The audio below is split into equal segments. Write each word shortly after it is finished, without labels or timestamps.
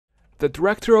The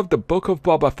director of the Book of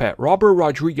Boba Fett, Robert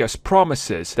Rodriguez,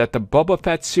 promises that the Boba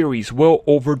Fett series will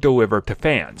over-deliver to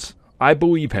fans. I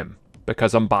believe him,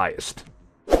 because I'm biased.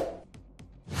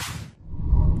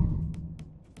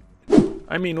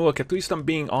 I mean, look, at least I'm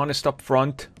being honest up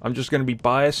front. I'm just gonna be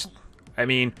biased. I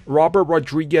mean, Robert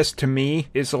Rodriguez to me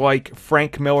is like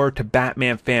Frank Miller to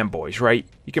Batman fanboys, right?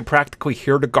 You can practically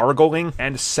hear the gargling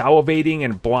and salivating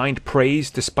and blind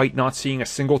praise despite not seeing a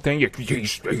single thing.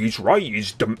 He's right,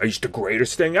 he's the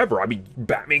greatest thing ever. I mean,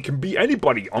 Batman can beat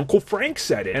anybody. Uncle Frank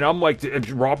said it. And I'm like,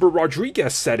 Robert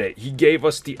Rodriguez said it. He gave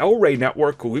us the El Rey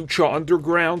Network, Lucha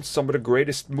Underground, some of the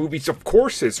greatest movies. Of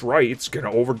course it's right, it's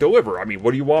gonna over-deliver. I mean,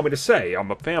 what do you want me to say?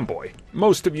 I'm a fanboy.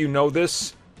 Most of you know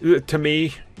this. To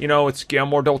me, you know, it's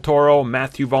Guillermo del Toro,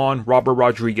 Matthew Vaughn, Robert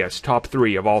Rodriguez, top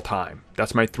 3 of all time.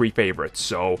 That's my 3 favorites.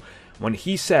 So when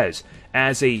he says,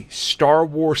 as a Star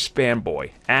Wars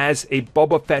fanboy, as a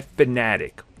Boba Fett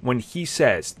fanatic, when he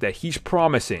says that he's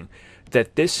promising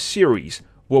that this series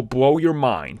will blow your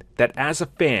mind, that as a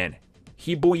fan,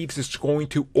 he believes it's going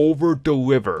to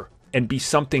over-deliver and be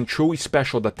something truly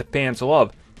special that the fans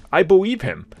love, I believe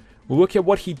him. Look at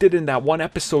what he did in that one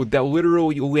episode that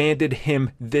literally landed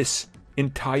him this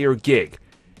entire gig.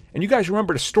 And you guys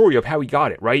remember the story of how he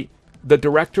got it, right? The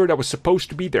director that was supposed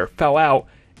to be there fell out,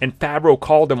 and Favreau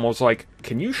called him and was like,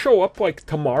 can you show up like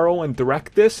tomorrow and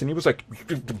direct this? And he was like,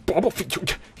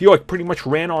 he like pretty much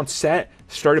ran on set,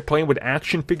 started playing with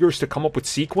action figures to come up with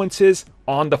sequences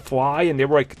on the fly, and they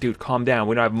were like, dude, calm down,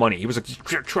 we don't have money. He was like,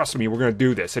 trust me, we're gonna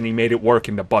do this. And he made it work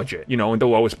in the budget, you know, in the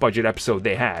lowest budget episode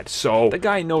they had. So the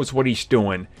guy knows what he's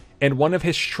doing, and one of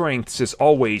his strengths is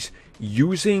always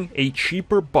using a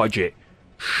cheaper budget,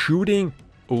 shooting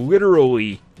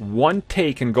literally one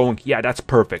take and going, yeah, that's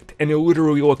perfect. And it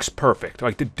literally looks perfect.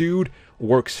 Like, the dude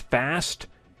works fast,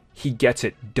 he gets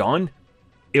it done,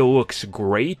 it looks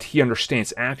great, he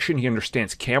understands action, he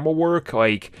understands camera work,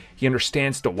 like, he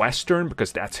understands the Western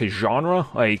because that's his genre.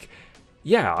 Like,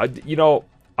 yeah, you know,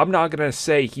 I'm not gonna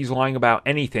say he's lying about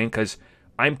anything, because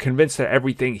I'm convinced that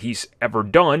everything he's ever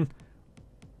done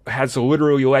has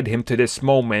literally led him to this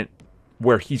moment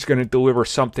where he's gonna deliver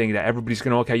something that everybody's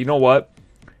gonna look at. You know what?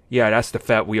 Yeah, that's the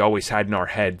Fett we always had in our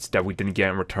heads that we didn't get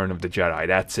in Return of the Jedi.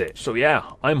 That's it. So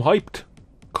yeah, I'm hyped.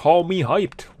 Call me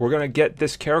hyped. We're gonna get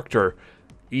this character.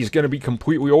 He's gonna be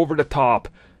completely over the top,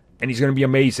 and he's gonna be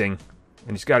amazing.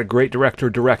 And he's got a great director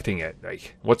directing it.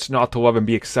 Like, what's not to love and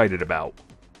be excited about?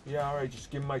 Yeah, alright,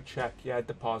 just give me my check. Yeah, I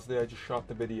deposited it. I just shot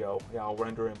the video. Yeah, I'll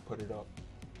render it and put it up.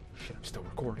 Shit, I'm still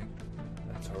recording.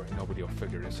 That's alright, nobody will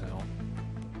figure this out.